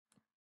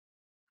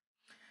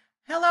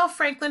Hello,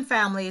 Franklin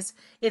families.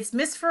 It's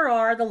Miss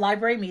Farrar, the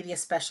Library Media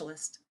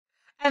Specialist.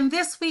 And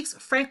this week's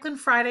Franklin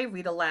Friday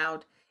Read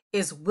Aloud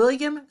is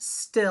William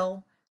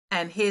Still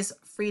and His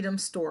Freedom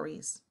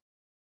Stories,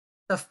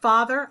 the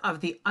father of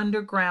the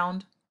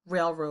Underground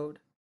Railroad.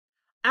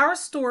 Our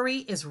story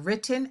is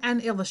written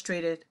and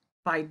illustrated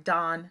by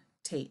Don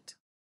Tate.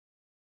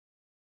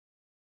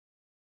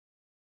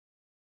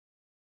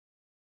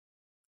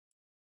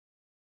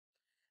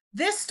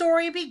 This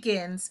story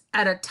begins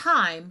at a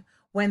time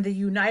when the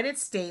United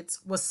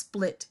States was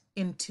split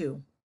in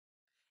two.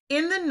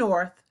 In the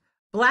North,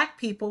 Black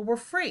people were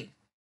free.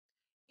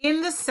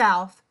 In the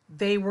South,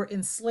 they were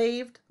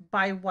enslaved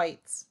by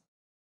whites.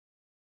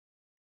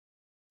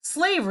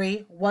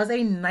 Slavery was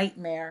a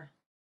nightmare.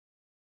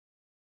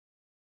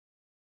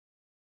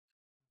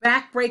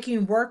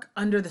 Backbreaking work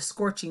under the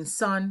scorching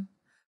sun,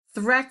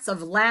 threats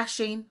of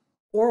lashing,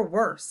 or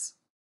worse,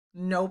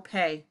 no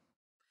pay.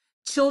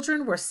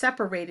 Children were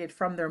separated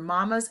from their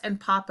mamas and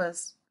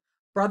papas,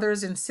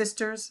 brothers and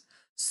sisters,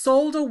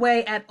 sold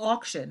away at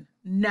auction,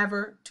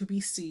 never to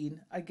be seen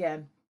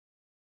again.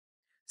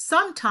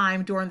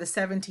 Sometime during the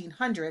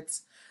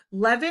 1700s,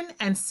 Levin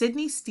and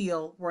Sidney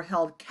Steele were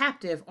held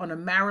captive on a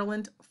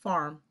Maryland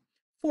farm,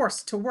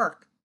 forced to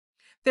work.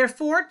 Their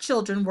 4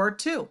 children were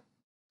too.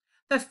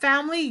 The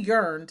family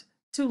yearned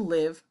to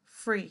live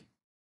free.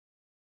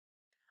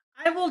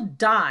 "I will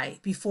die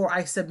before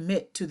I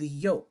submit to the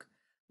yoke,"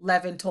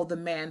 Levin told the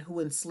man who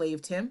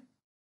enslaved him.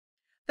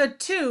 The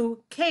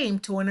two came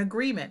to an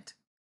agreement.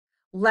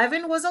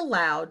 Levin was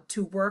allowed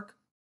to work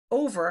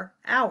over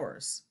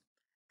hours,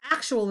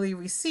 actually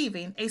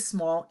receiving a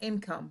small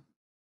income.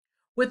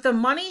 With the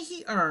money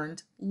he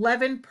earned,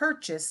 Levin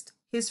purchased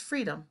his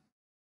freedom.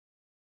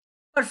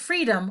 But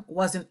freedom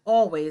wasn't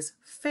always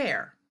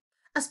fair,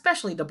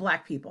 especially to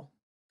Black people.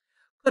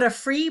 Could a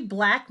free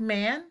Black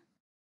man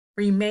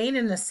remain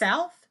in the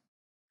South?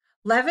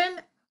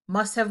 Levin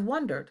must have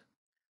wondered,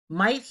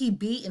 might he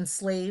be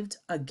enslaved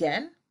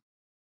again?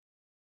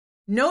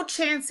 No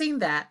chancing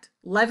that,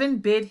 Levin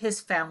bid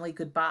his family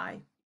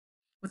goodbye,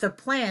 with a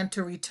plan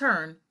to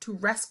return to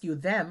rescue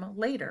them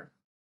later.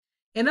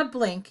 In a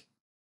blink,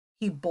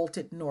 he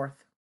bolted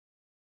north.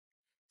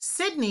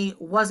 Sidney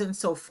wasn't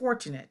so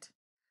fortunate.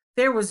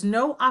 There was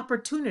no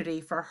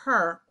opportunity for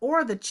her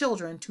or the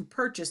children to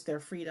purchase their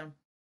freedom.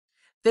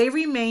 They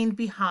remained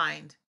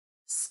behind,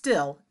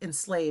 still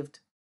enslaved.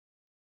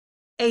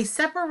 A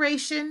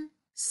separation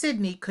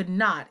Sidney could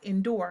not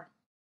endure.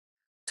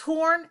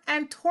 Torn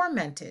and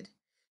tormented,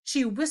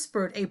 she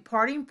whispered a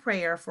parting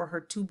prayer for her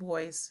 2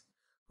 boys,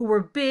 who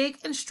were big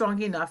and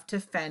strong enough to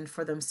fend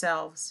for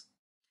themselves.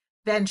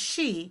 Then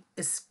she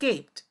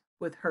escaped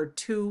with her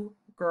 2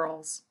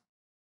 girls.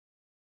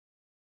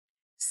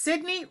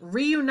 Sidney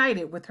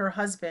reunited with her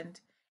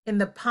husband in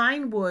the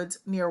pine woods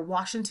near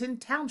Washington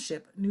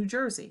Township, New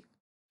Jersey.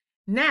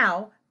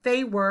 Now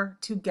they were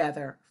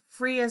together,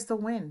 free as the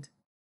wind.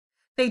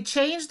 They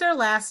changed their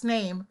last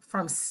name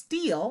from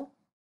Steele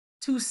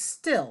to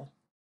Still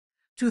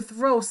to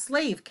throw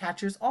slave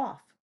catchers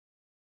off.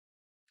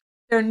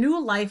 Their new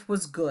life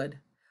was good,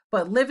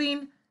 but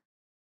living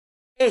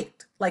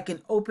ached like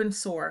an open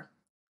sore.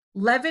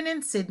 Levin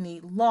and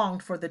Sidney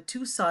longed for the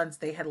 2 sons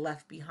they had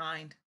left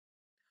behind.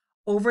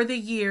 Over the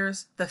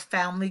years, the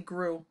family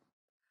grew.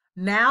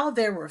 Now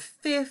there were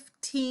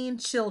 15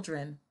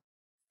 children,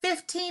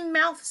 15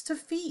 mouths to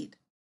feed.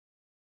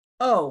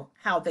 Oh,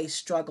 how they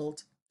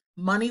struggled.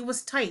 Money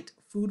was tight,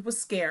 food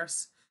was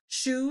scarce.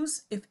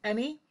 Shoes, if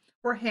any,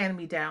 were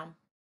hand-me-down.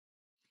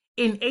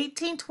 In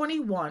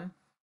 1821,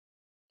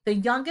 the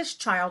youngest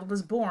child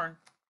was born.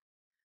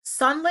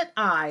 Sunlit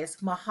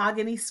eyes,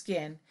 mahogany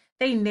skin,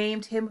 they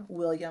named him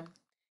William.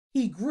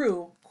 He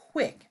grew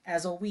quick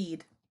as a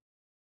weed.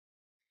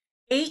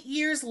 8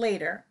 years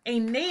later, a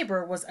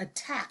neighbor was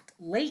attacked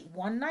late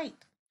one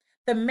night.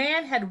 The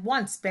man had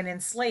once been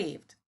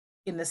enslaved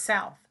in the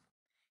South.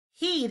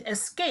 He'd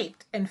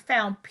escaped and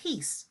found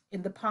peace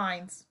in the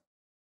pines.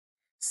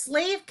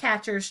 Slave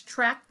catchers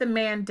tracked the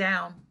man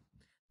down.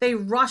 They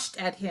rushed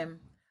at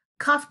him,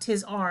 cuffed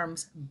his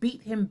arms,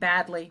 beat him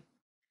badly.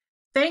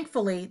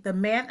 Thankfully, the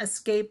man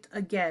escaped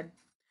again,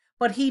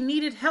 but he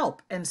needed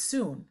help, and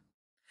soon.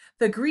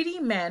 The greedy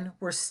men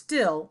were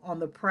still on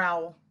the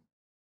prowl.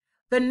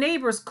 The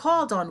neighbors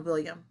called on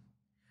William.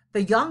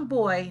 The young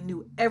boy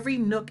knew every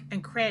nook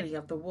and cranny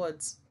of the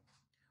woods.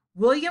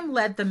 William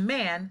led the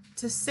man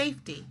to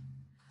safety,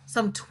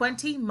 some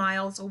 20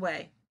 miles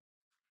away.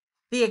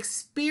 The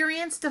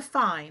experience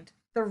defined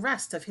the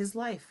rest of his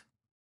life.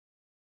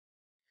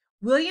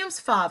 William's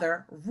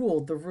father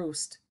ruled the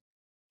roost.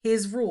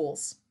 His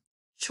rules.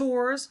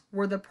 Chores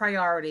were the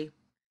priority.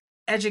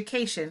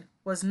 Education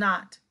was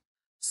not.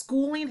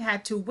 Schooling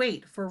had to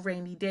wait for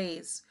rainy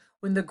days,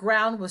 when the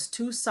ground was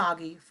too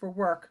soggy for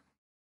work.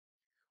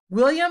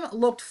 William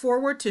looked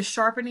forward to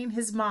sharpening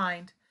his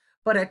mind,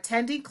 but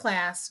attending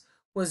class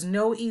was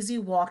no easy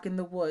walk in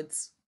the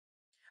woods.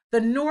 The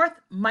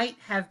North might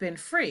have been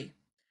free,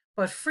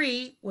 but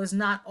free was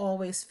not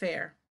always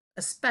fair,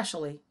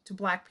 especially to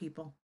Black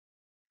people.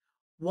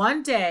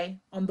 One day,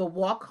 on the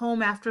walk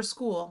home after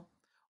school,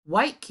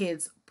 white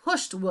kids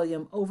pushed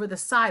William over the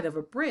side of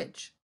a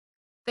bridge.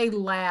 They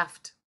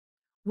laughed.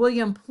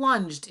 William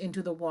plunged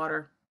into the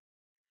water.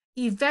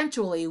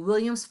 Eventually,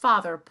 William's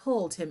father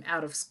pulled him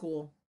out of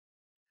school.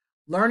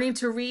 Learning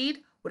to read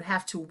would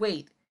have to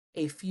wait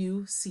a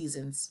few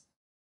seasons.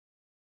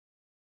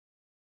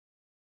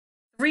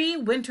 3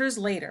 winters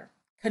later,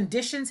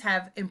 conditions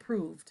have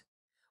improved.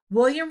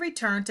 William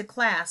returned to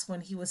class when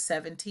he was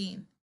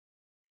 17.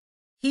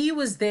 He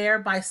was there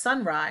by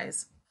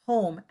sunrise,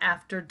 home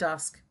after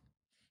dusk.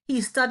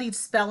 He studied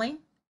spelling,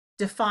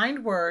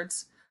 defined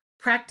words,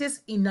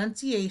 practiced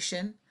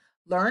enunciation,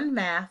 learned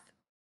math.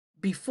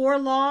 Before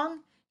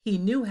long, he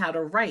knew how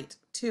to write,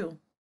 too.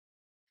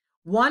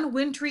 One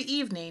wintry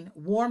evening,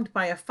 warmed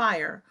by a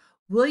fire,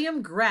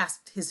 William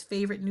grasped his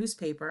favorite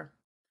newspaper,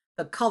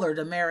 the Colored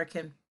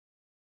American,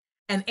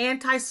 an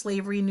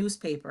anti-slavery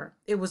newspaper.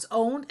 It was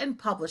owned and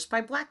published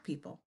by Black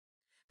people.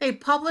 They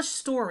published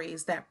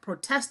stories that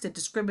protested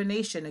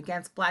discrimination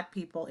against Black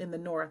people in the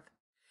North.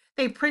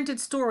 They printed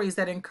stories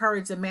that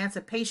encouraged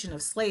emancipation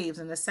of slaves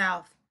in the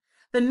South.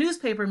 The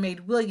newspaper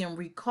made William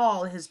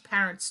recall his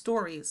parents'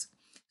 stories,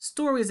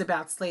 stories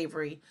about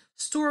slavery,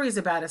 stories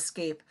about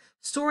escape,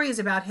 stories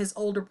about his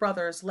older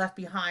brothers left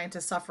behind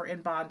to suffer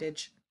in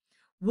bondage.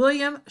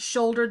 William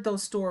shouldered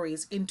those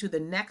stories into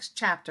the next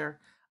chapter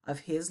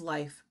of his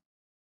life.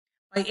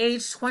 By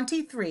age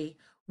 23,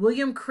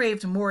 William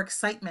craved more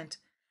excitement,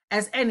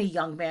 as any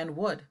young man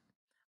would.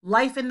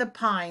 Life in the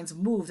pines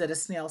moved at a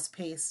snail's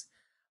pace.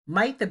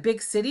 Might the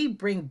big city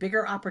bring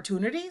bigger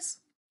opportunities?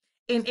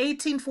 In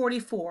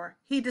 1844,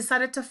 he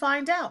decided to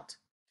find out.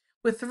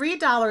 With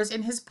 $3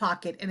 in his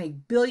pocket and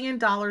 $1 billion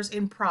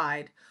in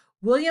pride,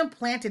 William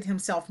planted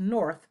himself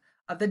north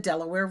of the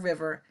Delaware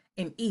River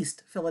in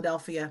East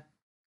Philadelphia.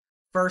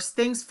 First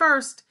things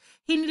first,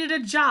 he needed a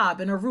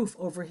job and a roof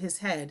over his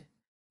head.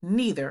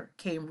 Neither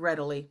came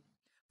readily.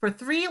 For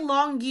 3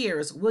 long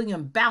years,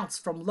 William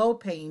bounced from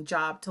low-paying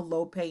job to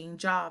low-paying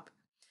job.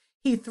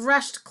 He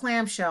threshed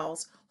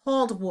clamshells,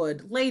 hauled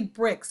wood, laid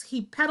bricks.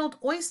 He peddled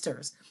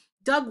oysters,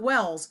 dug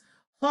wells,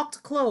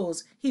 hawked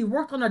clothes. He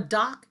worked on a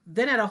dock,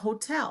 then at a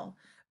hotel,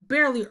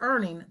 barely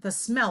earning the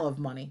smell of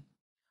money.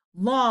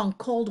 Long,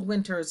 cold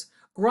winters,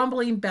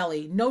 grumbling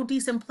belly, no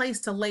decent place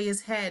to lay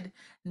his head,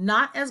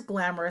 not as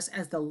glamorous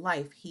as the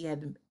life he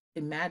had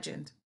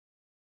imagined.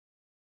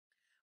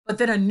 But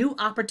then a new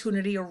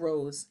opportunity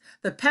arose.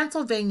 The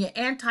Pennsylvania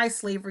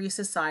Anti-Slavery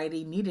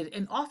Society needed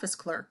an office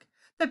clerk.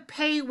 The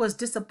pay was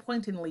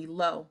disappointingly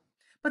low,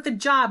 but the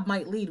job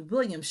might lead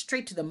William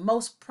straight to the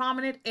most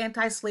prominent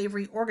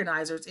anti-slavery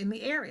organizers in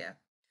the area.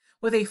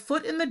 With a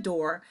foot in the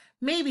door,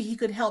 maybe he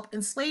could help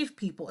enslaved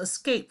people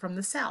escape from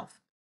the South.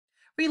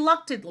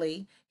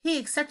 Reluctantly, he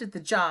accepted the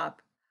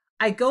job.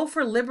 "I go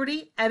for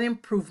liberty and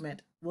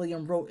improvement,"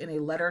 William wrote in a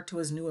letter to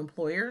his new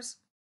employers.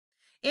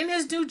 In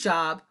his new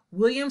job,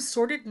 William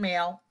sorted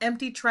mail,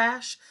 emptied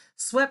trash,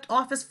 swept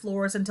office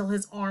floors until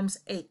his arms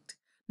ached.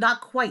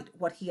 Not quite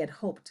what he had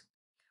hoped.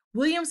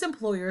 William's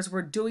employers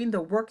were doing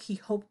the work he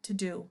hoped to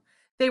do.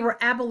 They were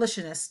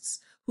abolitionists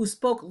who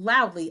spoke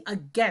loudly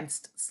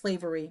against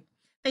slavery.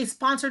 They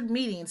sponsored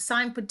meetings,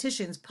 signed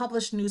petitions,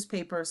 published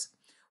newspapers.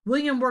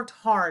 William worked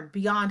hard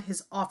beyond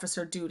his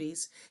officer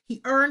duties. He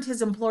earned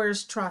his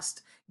employers'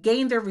 trust,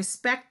 gained their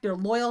respect, their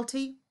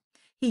loyalty.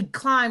 He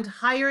climbed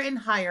higher and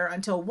higher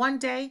until one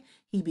day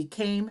he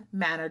became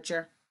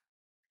manager.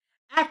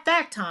 At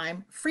that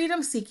time,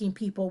 freedom-seeking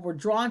people were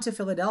drawn to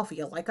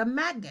Philadelphia like a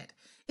magnet.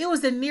 It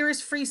was the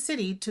nearest free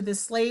city to the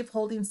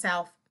slave-holding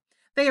South.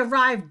 They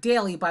arrived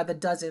daily by the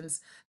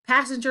dozens,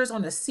 passengers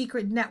on a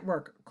secret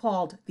network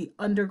called the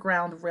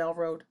Underground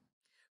Railroad.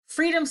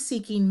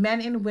 Freedom-seeking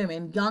men and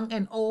women, young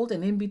and old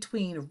and in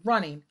between,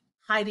 running,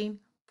 hiding,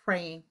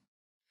 praying.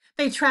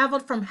 They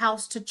traveled from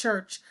house to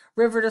church,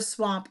 river to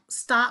swamp,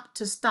 stop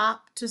to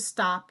stop to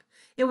stop.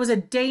 It was a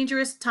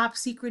dangerous,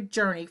 top-secret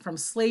journey from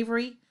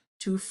slavery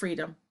to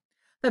freedom.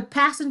 The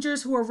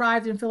passengers who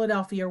arrived in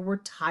Philadelphia were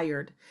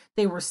tired.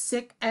 They were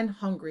sick and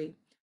hungry,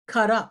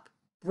 cut up,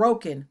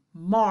 broken,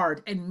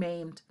 marred, and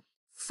maimed,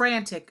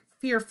 frantic,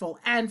 fearful,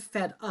 and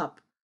fed up,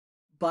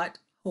 but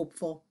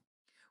hopeful.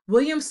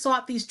 William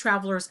sought these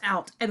travelers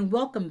out and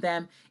welcomed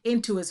them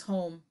into his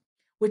home,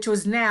 which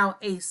was now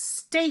a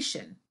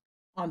station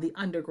on the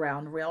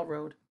Underground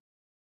Railroad.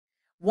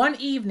 One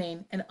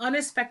evening, an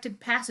unexpected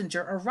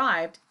passenger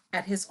arrived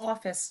at his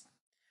office.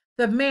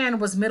 The man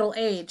was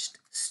middle-aged,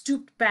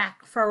 stooped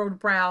back, furrowed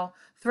brow,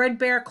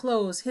 threadbare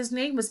clothes. His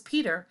name was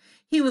Peter.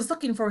 He was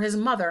looking for his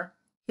mother,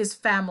 his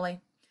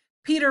family.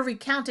 Peter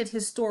recounted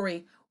his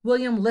story.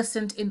 William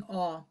listened in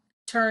awe.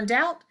 Turned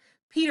out,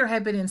 Peter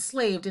had been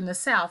enslaved in the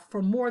South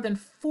for more than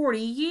 40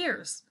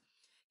 years.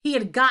 He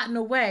had gotten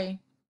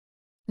away.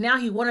 Now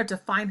he wanted to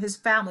find his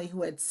family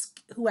who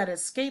had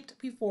escaped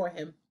before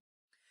him.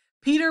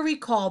 Peter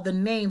recalled the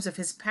names of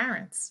his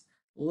parents,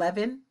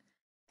 Levin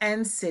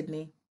and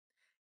Sidney.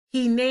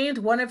 He named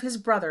one of his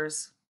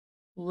brothers,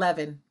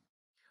 Levin.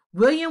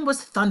 William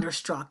was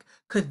thunderstruck.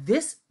 Could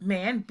this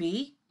man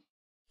be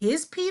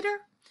his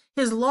Peter?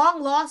 His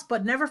long lost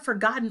but never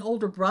forgotten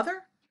older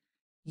brother?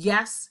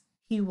 Yes,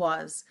 he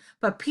was.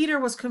 But Peter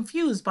was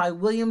confused by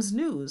William's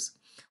news.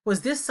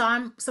 Was this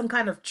some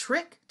kind of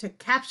trick to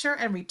capture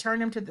and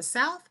return him to the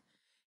South?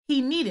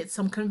 He needed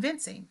some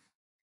convincing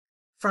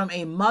from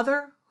a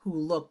mother who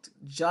looked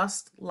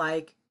just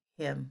like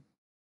him.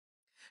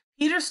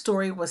 Peter's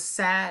story was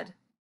sad,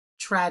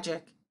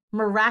 tragic,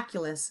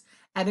 miraculous,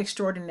 and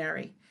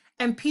extraordinary,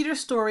 and Peter's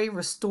story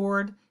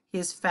restored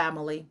his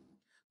family.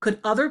 Could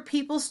other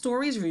people's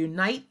stories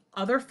reunite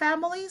other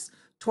families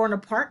torn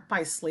apart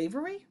by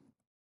slavery?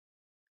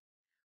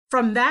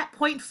 From that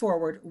point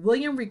forward,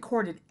 William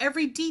recorded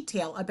every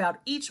detail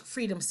about each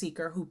freedom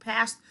seeker who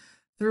passed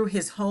through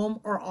his home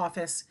or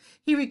office.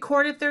 He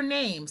recorded their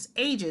names,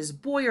 ages,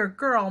 boy or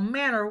girl,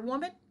 man or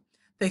woman,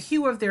 the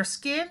hue of their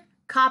skin,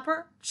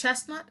 copper,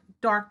 chestnut,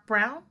 dark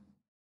brown.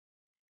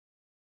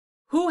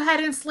 Who had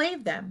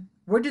enslaved them?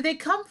 Where did they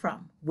come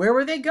from? Where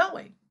were they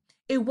going?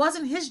 It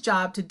wasn't his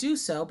job to do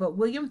so, but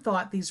William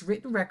thought these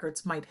written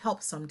records might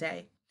help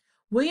someday.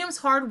 William's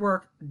hard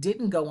work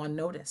didn't go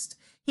unnoticed.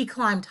 He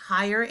climbed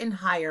higher and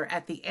higher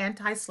at the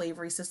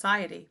Anti-Slavery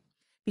Society,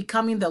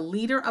 becoming the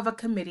leader of a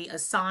committee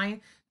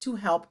assigned to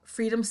help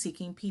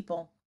freedom-seeking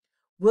people.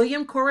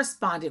 William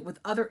corresponded with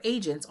other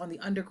agents on the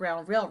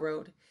Underground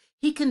Railroad.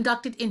 He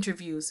conducted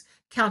interviews,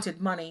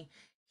 counted money.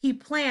 He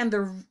planned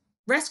the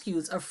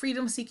rescues of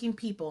freedom-seeking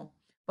people,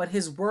 but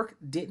his work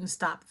didn't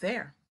stop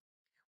there.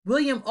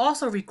 William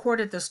also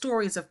recorded the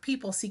stories of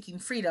people seeking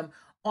freedom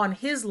on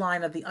his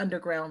line of the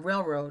Underground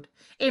Railroad.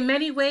 In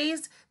many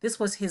ways, this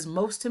was his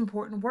most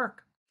important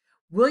work.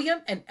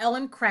 William and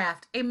Ellen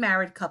Craft, a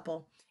married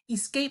couple,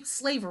 escaped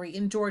slavery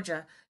in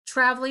Georgia,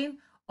 traveling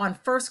on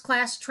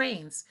first-class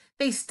trains.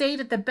 They stayed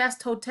at the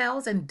best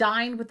hotels and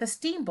dined with the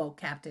steamboat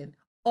captain,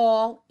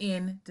 all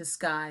in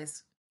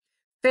disguise.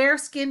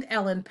 Fair-skinned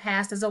Ellen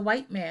passed as a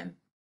white man.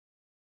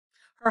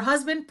 Her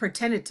husband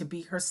pretended to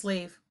be her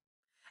slave.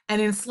 An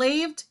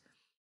enslaved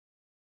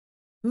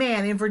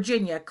man in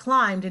Virginia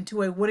climbed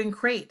into a wooden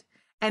crate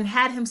and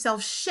had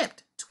himself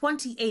shipped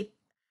 28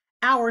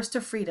 hours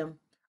to freedom,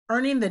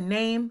 earning the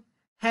name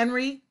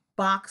Henry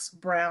Box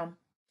Brown.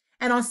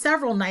 And on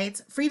several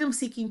nights,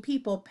 freedom-seeking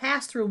people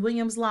passed through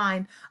William's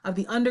line of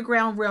the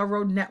Underground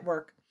Railroad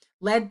network,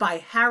 led by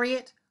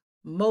Harriet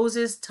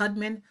Moses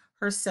Tubman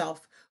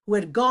herself, who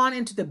had gone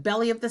into the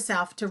belly of the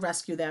South to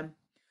rescue them.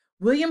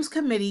 William's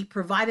committee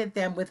provided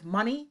them with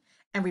money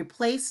and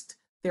replaced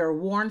their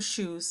worn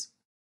shoes.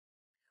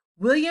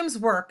 William's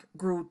work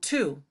grew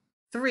 2,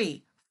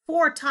 3,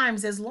 4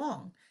 times as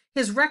long.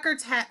 His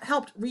records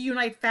helped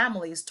reunite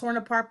families torn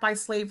apart by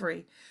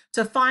slavery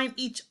to find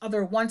each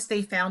other once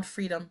they found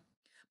freedom.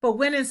 But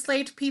when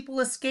enslaved people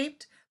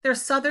escaped, their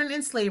Southern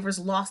enslavers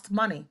lost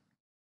money.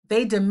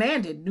 They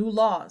demanded new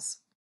laws.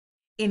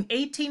 In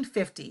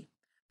 1850,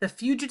 the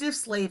Fugitive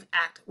Slave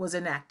Act was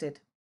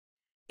enacted.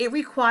 It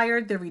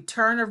required the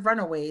return of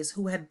runaways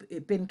who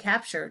had been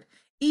captured,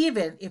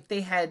 even if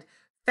they had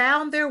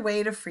found their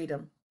way to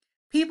freedom.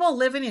 People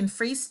living in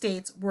free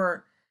states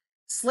where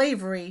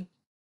slavery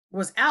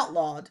was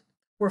outlawed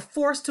were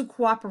forced to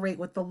cooperate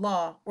with the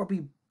law or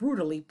be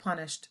brutally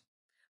punished.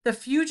 The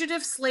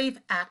Fugitive Slave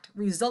Act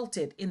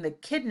resulted in the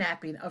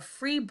kidnapping of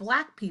free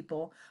Black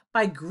people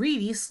by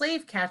greedy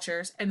slave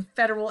catchers and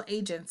federal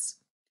agents.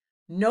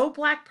 No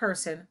Black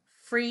person,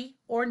 free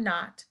or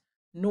not,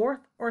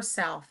 North or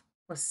South,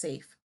 was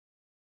safe.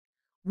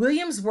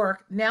 William's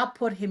work now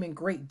put him in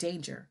great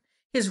danger.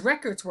 His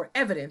records were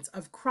evidence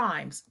of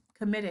crimes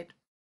committed.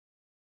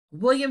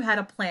 William had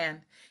a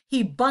plan.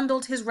 He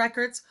bundled his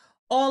records,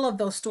 all of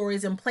those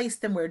stories, and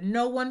placed them where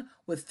no one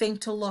would think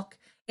to look,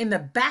 in the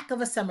back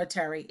of a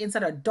cemetery,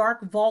 inside a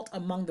dark vault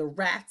among the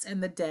rats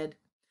and the dead.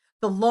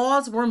 The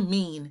laws were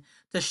mean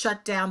to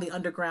shut down the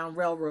Underground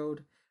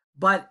Railroad,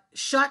 but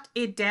shut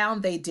it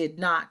down they did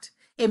not.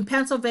 In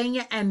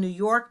Pennsylvania and New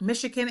York,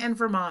 Michigan and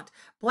Vermont,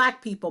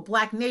 Black people,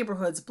 Black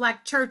neighborhoods,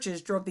 Black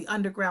churches drove the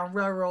Underground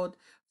Railroad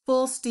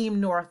full steam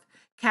north,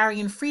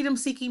 carrying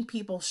freedom-seeking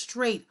people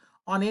straight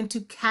on into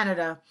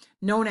Canada,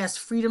 known as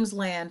Freedom's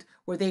Land,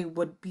 where they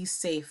would be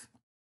safe.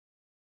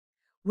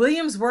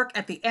 William's work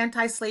at the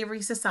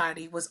Anti-Slavery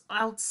Society was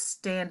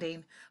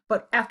outstanding,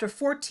 but after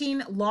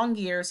 14 long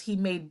years, he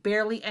made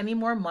barely any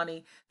more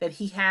money than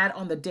he had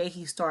on the day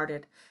he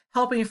started.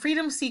 Helping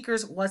freedom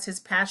seekers was his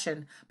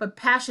passion, but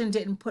passion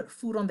didn't put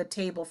food on the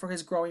table for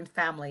his growing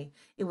family.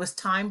 It was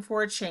time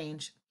for a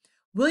change.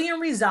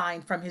 William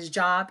resigned from his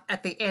job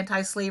at the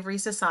Anti-Slavery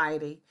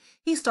Society.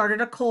 He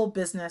started a coal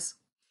business.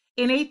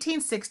 In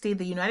 1860,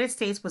 the United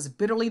States was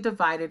bitterly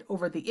divided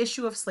over the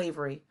issue of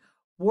slavery.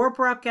 War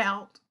broke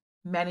out.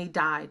 Many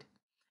died.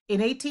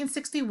 In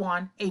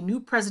 1861, a new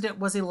president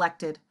was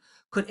elected.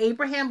 Could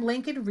Abraham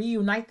Lincoln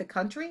reunite the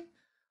country?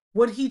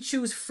 Would he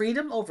choose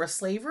freedom over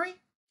slavery?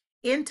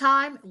 In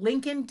time,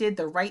 Lincoln did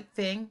the right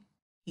thing.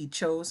 He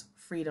chose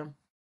freedom.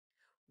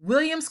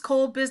 William's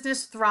coal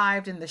business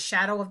thrived in the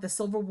shadow of the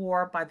Civil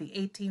War. By the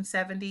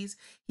 1870s,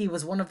 he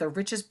was one of the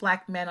richest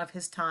Black men of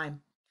his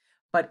time.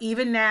 But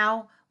even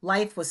now,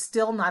 life was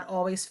still not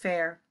always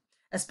fair,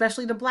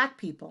 especially to Black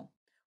people.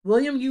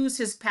 William used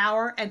his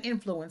power and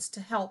influence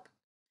to help.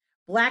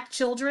 Black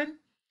children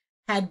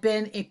had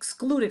been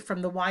excluded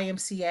from the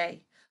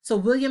YMCA, so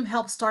William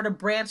helped start a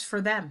branch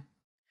for them.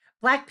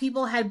 Black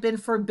people had been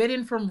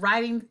forbidden from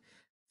riding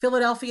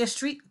Philadelphia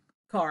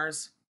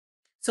streetcars,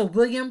 so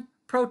William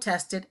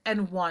protested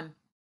and won.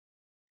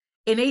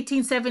 In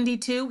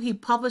 1872, he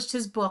published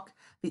his book,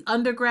 The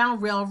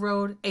Underground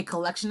Railroad, a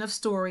collection of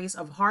stories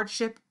of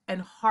hardship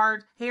and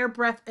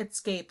hairbreadth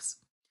escapes.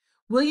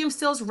 William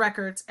Still's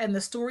records and the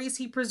stories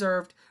he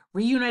preserved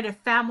reunited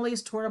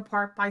families torn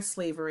apart by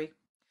slavery,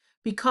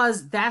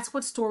 because that's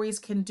what stories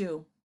can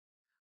do.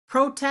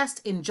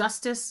 Protest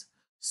injustice,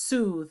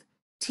 soothe,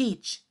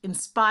 teach,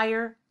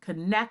 inspire,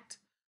 connect.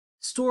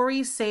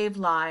 Stories save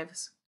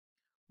lives.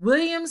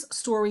 William's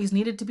stories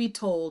needed to be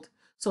told,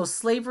 so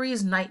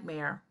slavery's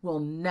nightmare will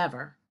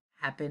never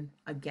happen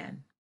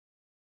again.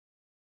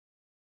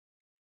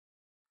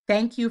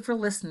 Thank you for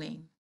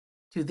listening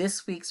to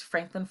this week's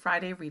Franklin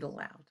Friday Read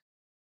Aloud.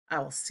 I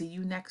will see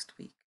you next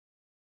week.